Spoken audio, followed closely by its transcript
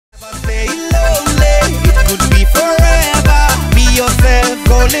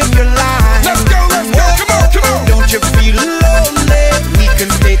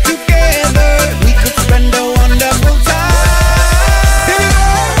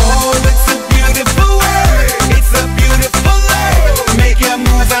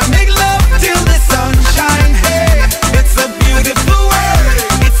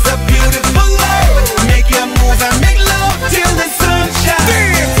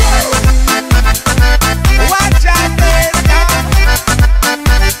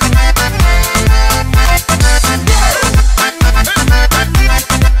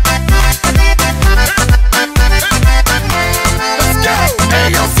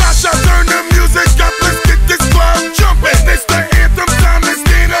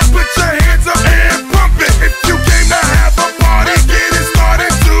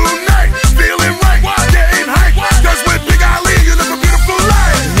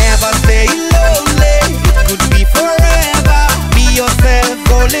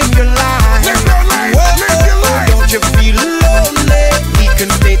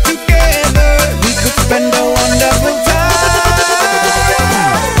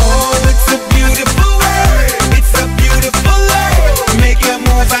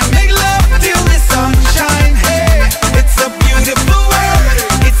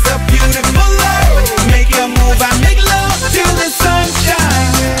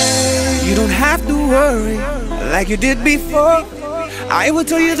worry like you did before. I will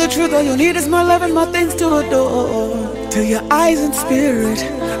tell you the truth, all you need is my love and my things to adore. Till your eyes and spirit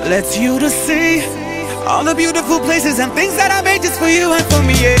lets you to see all the beautiful places and things that I made just for you and for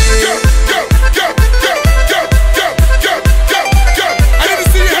me, yeah.